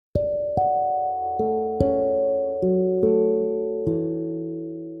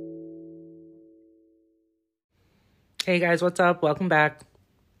Hey guys, what's up? Welcome back.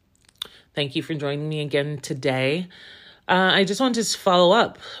 Thank you for joining me again today. I just wanted to follow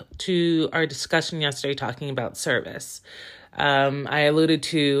up to our discussion yesterday talking about service. I alluded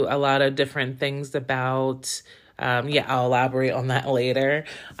to a lot of different things about, I'll elaborate on that later.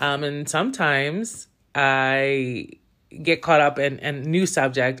 And sometimes I get caught up in a new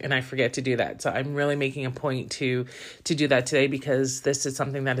subject and I forget to do that. So I'm really making a point to do that today because this is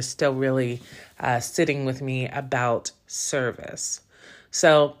something that is still really sitting with me about service.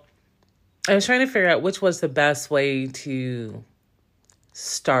 So I was trying to figure out which was the best way to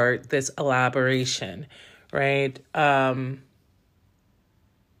start this elaboration, right? I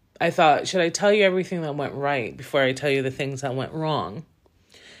thought, should I tell you everything that went right before I tell you the things that went wrong?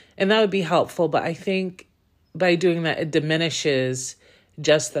 And that would be helpful, but I think by doing that, it diminishes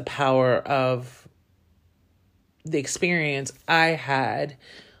just the power of the experience I had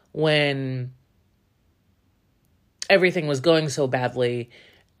when everything was going so badly.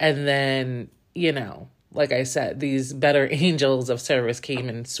 And then, like I said, these better angels of service came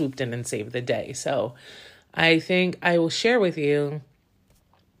and swooped in and saved the day. So I think I will share with you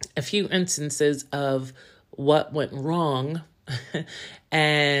a few instances of what went wrong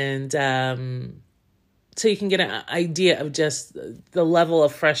and so you can get an idea of just the level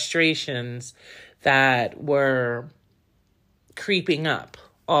of frustrations that were creeping up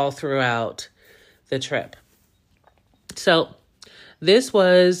all throughout the trip. So this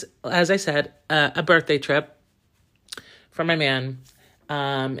was, as I said, a birthday trip for my man.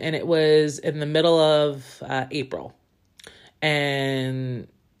 And it was in the middle of April. And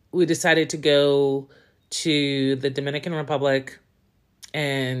we decided to go to the Dominican Republic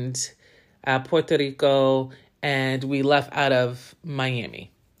and Puerto Rico, and we left out of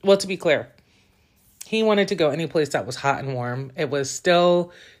Miami. Well, to be clear, he wanted to go any place that was hot and warm. It was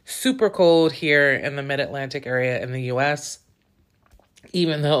still super cold here in the mid-Atlantic area in the U.S.,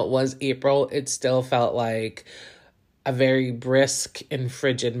 even though it was April, it still felt like a very brisk and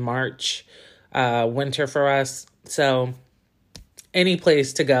frigid March winter for us. So any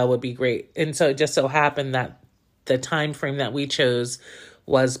place to go would be great. And so it just so happened that the time frame that we chose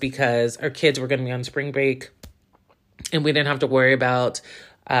was because our kids were going to be on spring break and we didn't have to worry about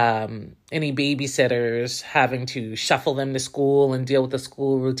any babysitters having to shuffle them to school and deal with the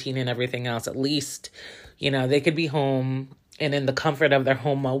school routine and everything else. At least, they could be home and in the comfort of their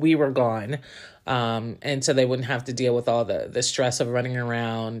home while we were gone. And so they wouldn't have to deal with all the stress of running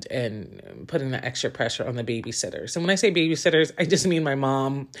around and putting the extra pressure on the babysitters. And when I say babysitters, I just mean my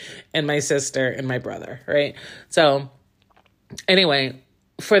mom and my sister and my brother, right? So anyway,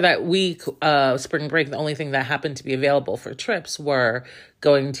 for that week spring break, the only thing that happened to be available for trips were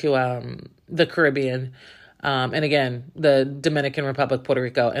going to the Caribbean. And again, the Dominican Republic, Puerto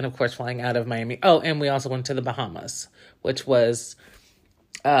Rico, and of course, flying out of Miami. Oh, and we also went to the Bahamas, which was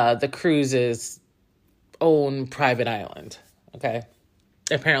the cruise's own private island. Okay.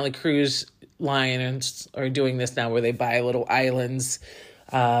 Apparently, cruise lines are doing this now where they buy little islands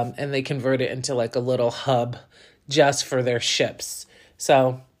and they convert it into like a little hub just for their ships.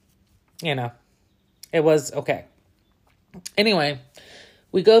 So, it was okay. Anyway,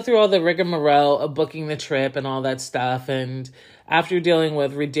 we go through all the rigmarole of booking the trip and all that stuff. And after dealing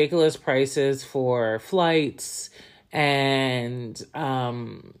with ridiculous prices for flights and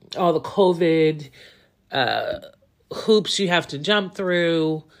all the COVID hoops you have to jump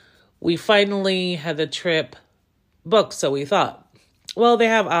through, we finally had the trip booked. So we thought, well, they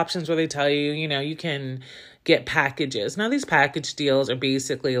have options where they tell you, you can get packages. Now, these package deals are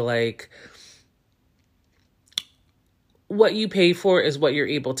basically like what you pay for is what you're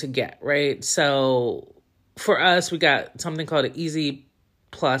able to get, right? So for us, we got something called an Easy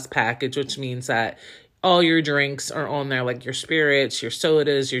Plus package, which means that all your drinks are on there, like your spirits, your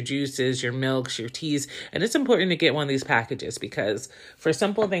sodas, your juices, your milks, your teas. And it's important to get one of these packages because for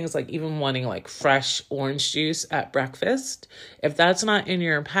simple things like even wanting like fresh orange juice at breakfast, if that's not in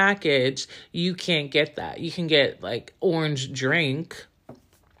your package, you can't get that. You can get like orange drink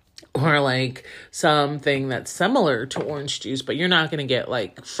or like something that's similar to orange juice, but you're not going to get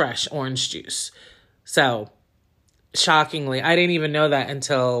like fresh orange juice. So shockingly, I didn't even know that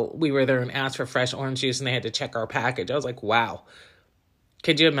until we were there and asked for fresh orange juice and they had to check our package. I was like, wow,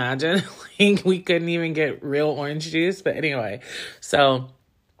 could you imagine? Like, we couldn't even get real orange juice. But anyway, so,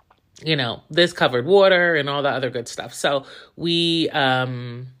 this covered water and all the other good stuff. So we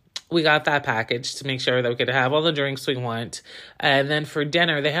got that package to make sure that we could have all the drinks we want. And then for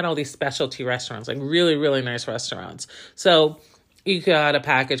dinner, they had all these specialty restaurants, like really, really nice restaurants. So you got a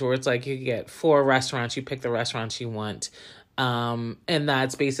package where it's like you can get 4 restaurants. You pick the restaurants you want. And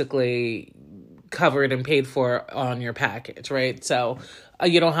that's basically covered and paid for on your package, right? So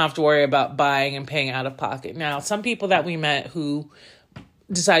you don't have to worry about buying and paying out of pocket. Now, some people that we met who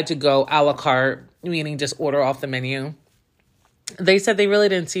decide to go a la carte, meaning just order off the menu, they said they really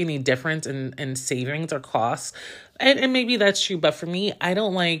didn't see any difference in savings or costs. And maybe that's true. But for me, I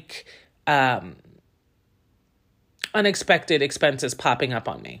don't like unexpected expenses popping up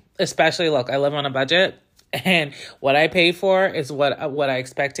on me. Especially, look, I live on a budget. And what I pay for is what I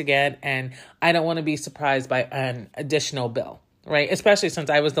expect to get. And I don't want to be surprised by an additional bill, right? Especially since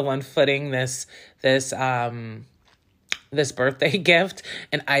I was the one footing this birthday gift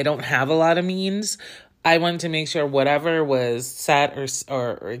and I don't have a lot of means. I wanted to make sure whatever was set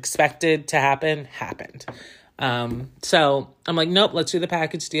or expected to happen happened. So I'm like, nope, let's do the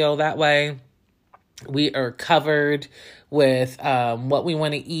package deal. That way we are covered with what we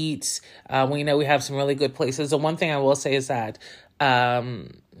want to eat. We know we have some really good places. The one thing I will say is that I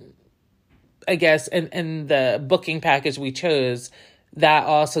guess in the booking package we chose, that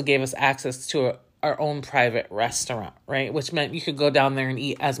also gave us access to our own private restaurant, right? Which meant you could go down there and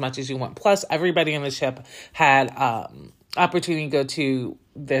eat as much as you want. Plus, everybody on the ship had opportunity to go to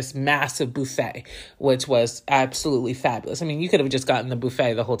this massive buffet, which was absolutely fabulous. I mean, you could have just gotten the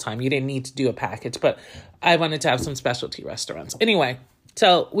buffet the whole time. You didn't need to do a package, but I wanted to have some specialty restaurants. Anyway,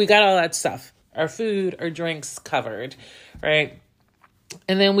 so we got all that stuff. Our food, our drinks covered, right?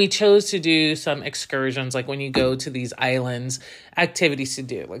 And then we chose to do some excursions, like when you go to these islands, activities to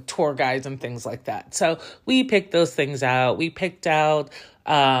do, like tour guides and things like that. So we picked those things out. We picked out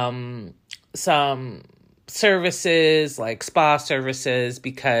some services, like spa services,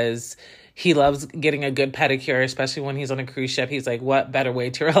 because he loves getting a good pedicure, especially when he's on a cruise ship. He's like, what better way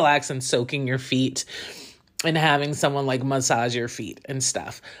to relax than soaking your feet and having someone like massage your feet and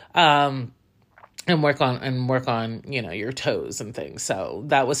stuff. And work on, you know, your toes and things. So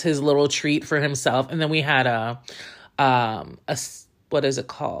that was his little treat for himself. And then we had a what is it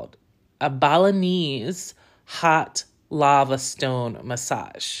called? A Balinese hot lava stone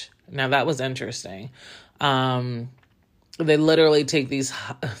massage. Now that was interesting. They literally take these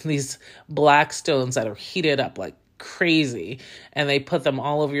black stones that are heated up like crazy and they put them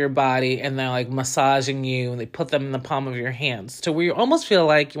all over your body and they're like massaging you and they put them in the palm of your hands to where you almost feel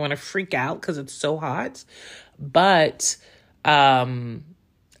like you want to freak out because it's so hot. But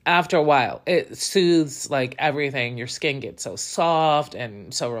after a while it soothes like everything. Your skin gets so soft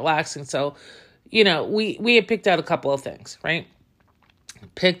and so relaxing. So, you know, we had picked out a couple of things, right?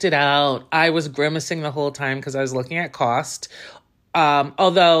 Picked it out. I was grimacing the whole time because I was looking at cost.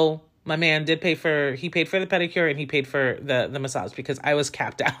 Although my man he paid for the pedicure and he paid for the massage because I was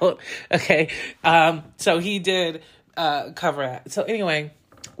capped out. Okay. So he did cover it. So anyway,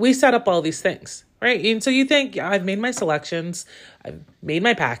 we set up all these things, right? And so you think, yeah, I've made my selections, I've made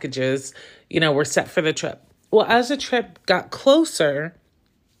my packages, you know, we're set for the trip. Well, as the trip got closer,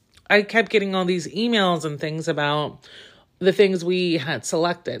 I kept getting all these emails and things about the things we had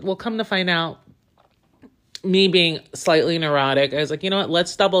selected. Well, come to find out, me being slightly neurotic, I was like, you know what,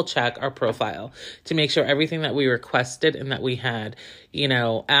 let's double check our profile to make sure everything that we requested and that we had, you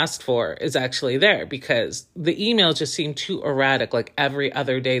know, asked for is actually there, because the email just seemed too erratic. Like every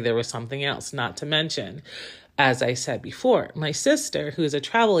other day there was something else. Not to mention, as I said before, my sister, who's a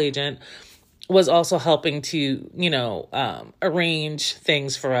travel agent, was also helping to, you know, arrange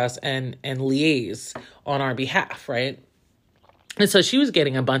things for us and liaise on our behalf, right? And so she was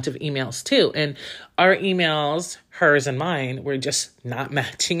getting a bunch of emails too. And our emails, hers and mine, were just not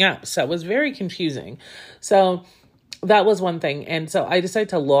matching up. So it was very confusing. So that was one thing. And so I decided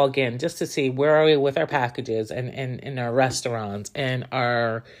to log in just to see where are we with our packages and our restaurants and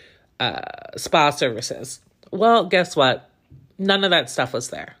our spa services. Well, guess what? None of that stuff was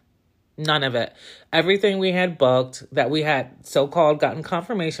there. None of it. Everything we had booked that we had so-called gotten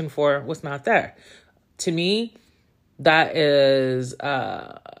confirmation for was not there. To me, that is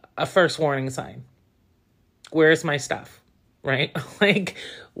a first warning sign. Where's my stuff, right? Like,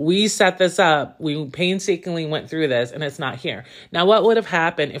 we set this up. We painstakingly went through this, and it's not here. Now, what would have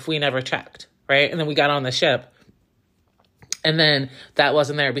happened if we never checked, right? And then we got on the ship, and then that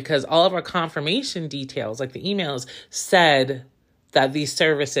wasn't there because all of our confirmation details, like the emails, said that these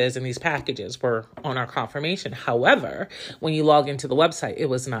services and these packages were on our confirmation. However, when you log into the website, it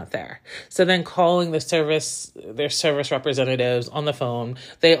was not there. So then calling their service representatives on the phone,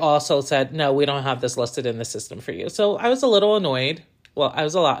 they also said, no, we don't have this listed in the system for you. So I was a little annoyed. Well, I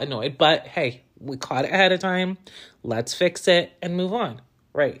was a lot annoyed, but hey, we caught it ahead of time. Let's fix it and move on.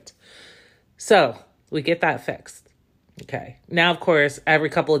 Right. So we get that fixed. Okay. Now, of course, every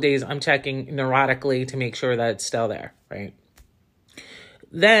couple of days, I'm checking neurotically to make sure that it's still there. Right.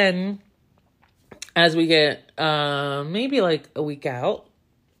 Then as we get maybe like a week out,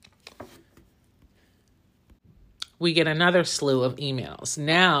 we get another slew of emails.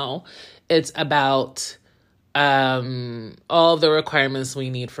 Now it's about all the requirements we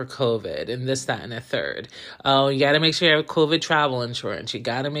need for COVID and this, that, and a third. Oh, you got to make sure you have COVID travel insurance. You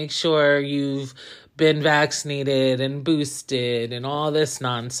got to make sure you've been vaccinated and boosted and all this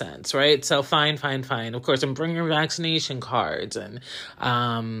nonsense, right? So fine. Of course, and bring your vaccination cards and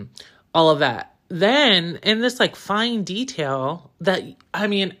all of that. Then in this like fine detail that, I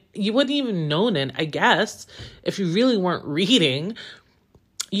mean, you wouldn't even known it, I guess, if you really weren't reading.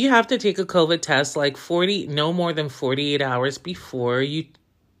 You have to take a COVID test like no more than 48 hours before you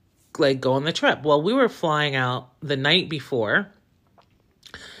like go on the trip. Well, we were flying out the night before.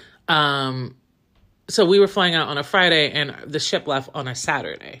 So we were flying out on a Friday and the ship left on a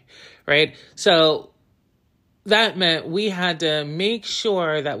Saturday, right? So that meant we had to make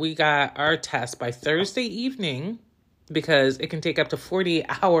sure that we got our test by Thursday evening, because it can take up to 48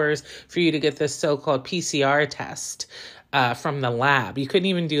 hours for you to get this so-called PCR test from the lab. You couldn't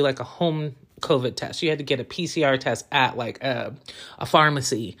even do like a home COVID test. You had to get a PCR test at like a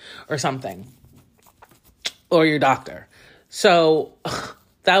pharmacy or something, or your doctor. So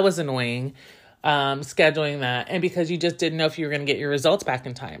that was annoying, scheduling that. And because you just didn't know if you were going to get your results back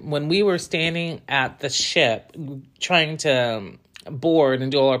in time. When we were standing at the ship trying to board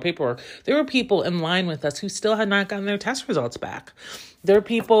and do all our paperwork, there were people in line with us who still had not gotten their test results back. There are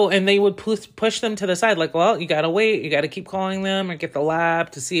people, and they would push them to the side, like, well, you got to wait. You got to keep calling them or get the lab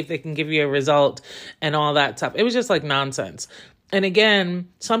to see if they can give you a result and all that stuff. It was just like nonsense. And again,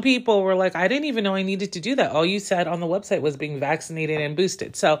 some people were like, I didn't even know I needed to do that. All you said on the website was being vaccinated and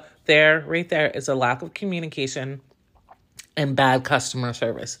boosted. So right there is a lack of communication and bad customer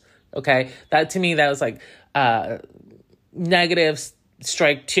service. Okay. That to me, that was like negative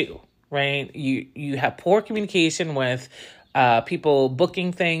strike 2, right? You have poor communication with people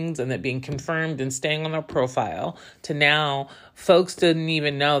booking things and it being confirmed and staying on their profile, to now folks didn't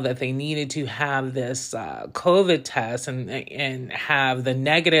even know that they needed to have this COVID test and have the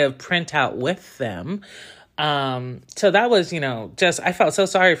negative printout with them. So that was, just, I felt so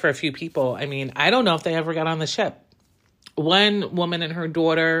sorry for a few people. I mean, I don't know if they ever got on the ship. One woman and her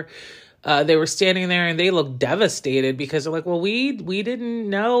daughter, they were standing there and they looked devastated because they're like, well, we didn't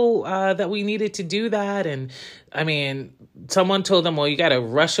know that we needed to do that. And I mean, someone told them, well, you got to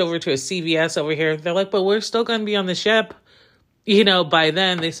rush over to a CVS over here. They're like, but we're still going to be on the ship. By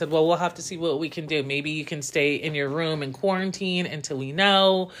then they said, well, we'll have to see what we can do. Maybe you can stay in your room and quarantine until we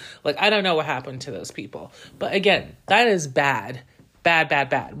know. Like, I don't know what happened to those people. But again, that is bad.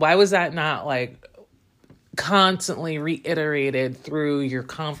 Why was that not like constantly reiterated through your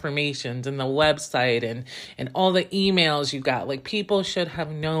confirmations and the website and all the emails you got? Like, people should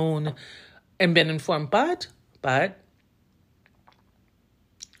have known and been informed, but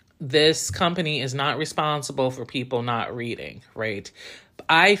this company is not responsible for people not reading, right?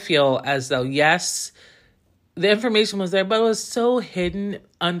 I feel as though, yes, the information was there, but it was so hidden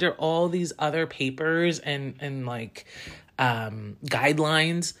under all these other papers and like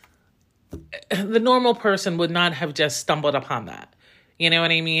guidelines. The normal person would not have just stumbled upon that. You know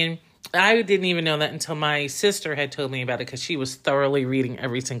what I mean? I didn't even know that until my sister had told me about it, because she was thoroughly reading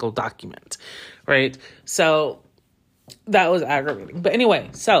every single document, right? So that was aggravating. But anyway,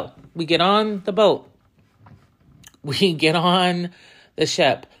 so we get on the boat. We get on the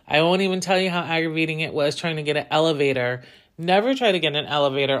ship. I won't even tell you how aggravating it was trying to get an elevator. Never try to get an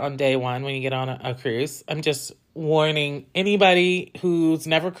elevator on day one when you get on a cruise. I'm just warning anybody who's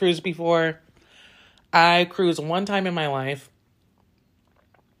never cruised before. I cruised one time in my life,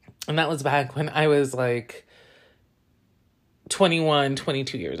 and that was back when I was like 21,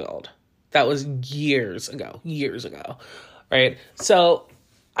 22 years old. That was years ago, right? So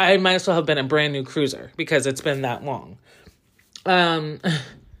I might as well have been a brand new cruiser because it's been that long. And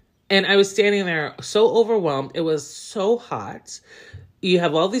I was standing there so overwhelmed. It was so hot. You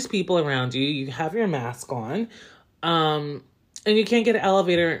have all these people around you. You have your mask on. And you can't get an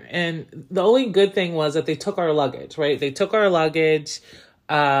elevator. And the only good thing was that they took our luggage, right? They took our luggage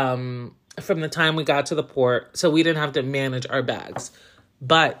from the time we got to the port, so we didn't have to manage our bags.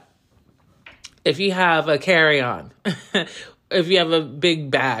 But if you have a carry-on, if you have a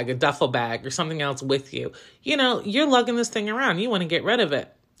big bag, a duffel bag or something else with you, you're lugging this thing around. You want to get rid of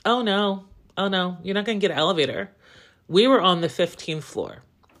it. Oh no, you're not going to get an elevator. We were on the 15th floor.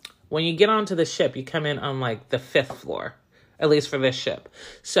 When you get onto the ship, you come in on like the 5th floor, at least for this ship.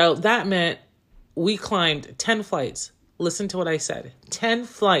 So that meant we climbed 10 flights. Listen to what I said. 10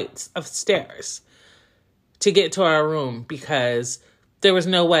 flights of stairs to get to our room, because There was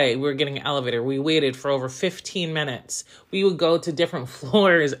no way we were getting an elevator. We waited for over 15 minutes. We would go to different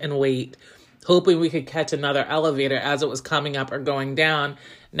floors and wait, hoping we could catch another elevator as it was coming up or going down.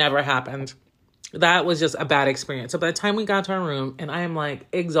 Never happened. That was just a bad experience. So by the time we got to our room, and I am like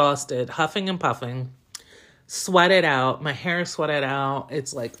exhausted, huffing and puffing, sweated out, my hair sweated out.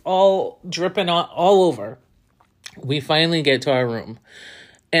 It's like all dripping all over. We finally get to our room.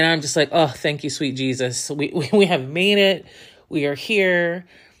 And I'm just like, oh, thank you, sweet Jesus. We have made it. We are here.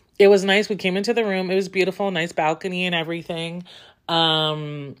 It was nice. We came into the room. It was beautiful, nice balcony and everything.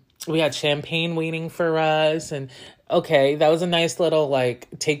 We had champagne waiting for us. And okay, that was a nice little, like,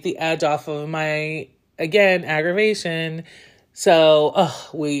 take the edge off of my, again, aggravation. So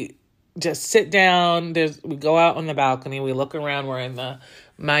we just sit down. We go out on the balcony. We look around. We're in the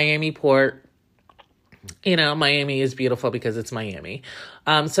Miami port. You know, Miami is beautiful because it's Miami.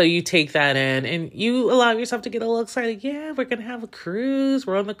 So you take that in and you allow yourself to get a little excited. Yeah, we're going to have a cruise.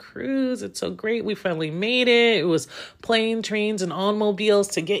 We're on the cruise. It's so great. We finally made it. It was plane, trains, and automobiles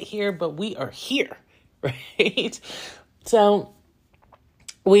to get here, but we are here, right? So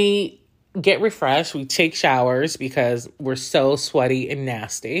we get refreshed. We take showers because we're so sweaty and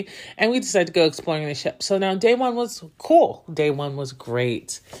nasty. And we decided to go exploring the ship. So now day one was cool. Day one was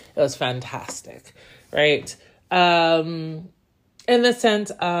great. It was fantastic. Right? In the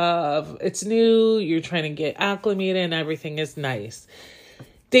sense of it's new, you're trying to get acclimated and everything is nice.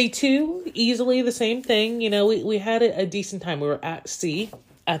 Day two, easily the same thing. You know, we had a decent time. We were at sea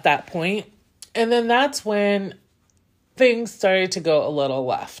at that point. And then that's when things started to go a little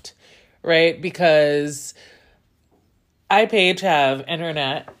left, right? Because I paid to have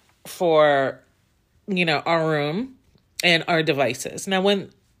internet for, you know, our room and our devices. Now,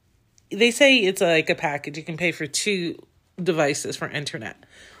 when they say it's like a package, you can pay for 2 devices for internet.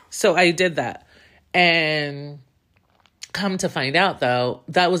 So I did that. And come to find out, though,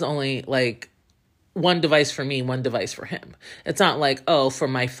 that was only like 1 device for me, 1 device for him. It's not like, oh, for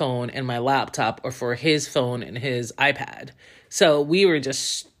my phone and my laptop or for his phone and his iPad. So we were just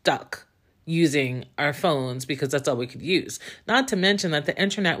stuck using our phones because that's all we could use. Not to mention that the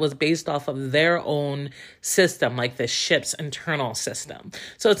internet was based off of their own system, like the ship's internal system.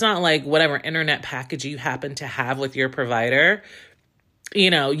 So it's not like whatever internet package you happen to have with your provider,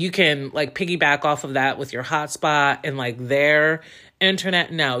 you know, you can like piggyback off of that with your hotspot and like their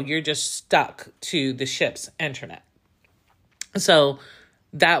internet. No, you're just stuck to the ship's internet. So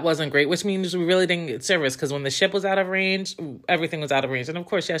that wasn't great, which means we really didn't get service because when the ship was out of range, everything was out of range. And of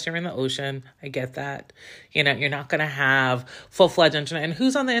course, yes, you're in the ocean. I get that. You know, you're not going to have full-fledged internet. And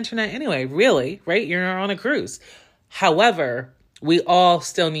who's on the internet anyway? Really, right? You're on a cruise. However, we all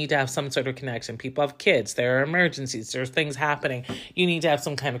still need to have some sort of connection. People have kids. There are emergencies. There's things happening. You need to have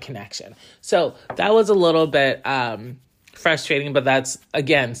some kind of connection. So that was a little bit frustrating, but that's,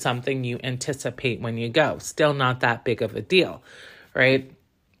 again, something you anticipate when you go. Still not that big of a deal, right?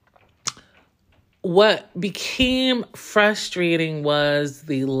 What became frustrating was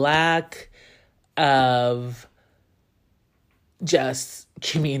the lack of just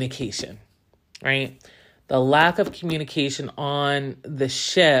communication, right? The lack of communication on the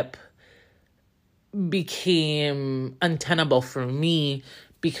ship became untenable for me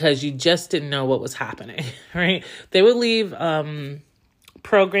because you just didn't know what was happening, right? They would leave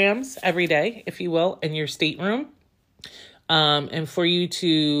programs every day, if you will, in your stateroom. And for you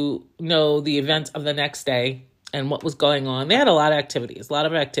to know the events of the next day and what was going on. They had a lot of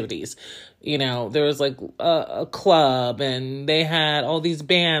activities. You know, there was like a club and they had all these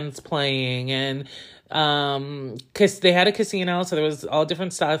bands playing and cause they had a casino. So there was all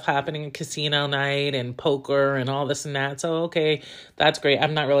different stuff happening in casino night and poker and all this and that. So, okay, that's great.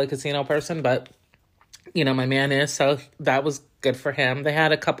 I'm not really a casino person, but you know, my man is, so that was good for him. They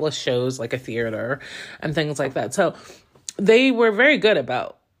had a couple of shows like a theater and things like that. So they were very good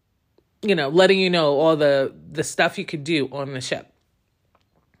about, you know, letting you know all the stuff you could do on the ship.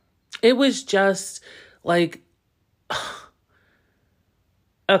 It was just like,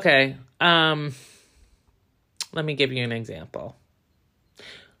 okay, let me give you an example.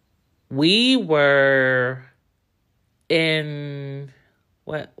 We were in,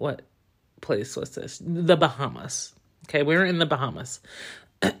 what place was this? The Bahamas. Okay, we were in the Bahamas.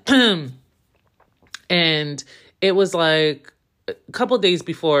 And it was like a couple days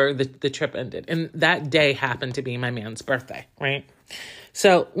before the trip ended. And that day happened to be my man's birthday, right?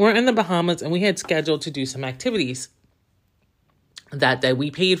 So we're in the Bahamas and we had scheduled to do some activities that day.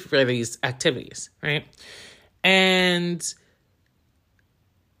 We paid for these activities, right? And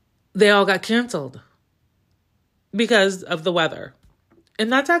they all got canceled because of the weather.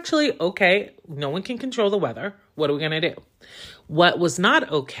 And that's actually okay. No one can control the weather. What are we going to do? What was not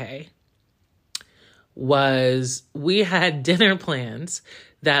okay was we had dinner plans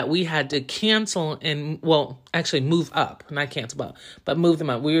that we had to cancel and, well, actually move up, not cancel, but move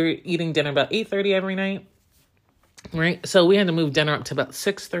them up. We were eating dinner about 8:30 every night, right? So we had to move dinner up to about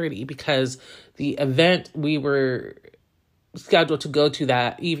 6:30 because the event we were scheduled to go to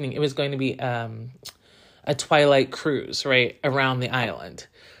that evening, it was going to be a twilight cruise, right, around the island.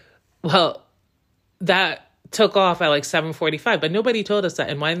 Well, that took off at like 7:45, but nobody told us that.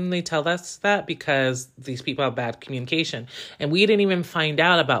 And why didn't they tell us that? Because these people have bad communication. And we didn't even find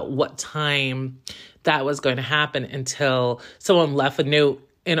out about what time that was going to happen until someone left a note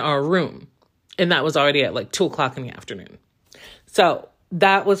in our room. And that was already at like 2:00 in the afternoon. So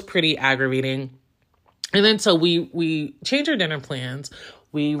that was pretty aggravating. And then so we changed our dinner plans.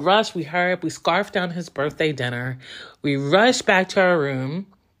 We rushed, we hurried up, we scarfed down his birthday dinner. We rushed back to our room,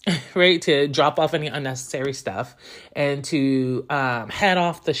 right, to drop off any unnecessary stuff and to head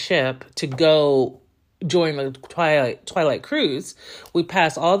off the ship to go join the Twilight cruise. We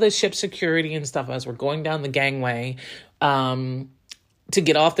passed all the ship security and stuff as we're going down the gangway to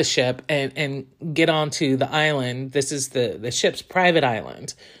get off the ship and get onto the island. This is the ship's private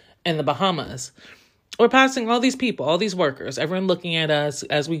island in the Bahamas. We're passing all these people, all these workers, everyone looking at us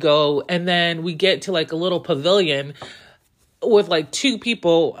as we go. And then we get to like a little pavilion with like two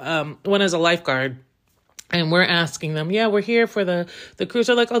people, one is a lifeguard, and we're asking them, yeah, we're here for the cruise.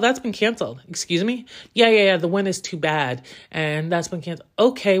 They're like, oh, that's been canceled. Excuse me? Yeah, the wind is too bad, and that's been canceled.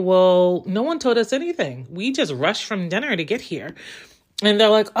 Okay, well, no one told us anything. We just rushed from dinner to get here. And they're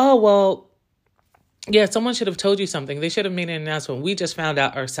like, oh, well, yeah, someone should have told you something. They should have made an announcement. We just found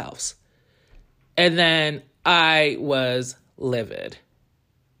out ourselves. And then I was livid.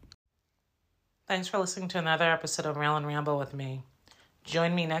 Thanks for listening to another episode of Rail and Ramble with me.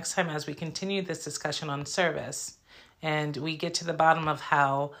 Join me next time as we continue this discussion on service and we get to the bottom of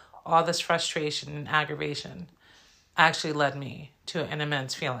how all this frustration and aggravation actually led me to an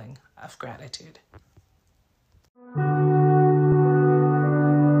immense feeling of gratitude.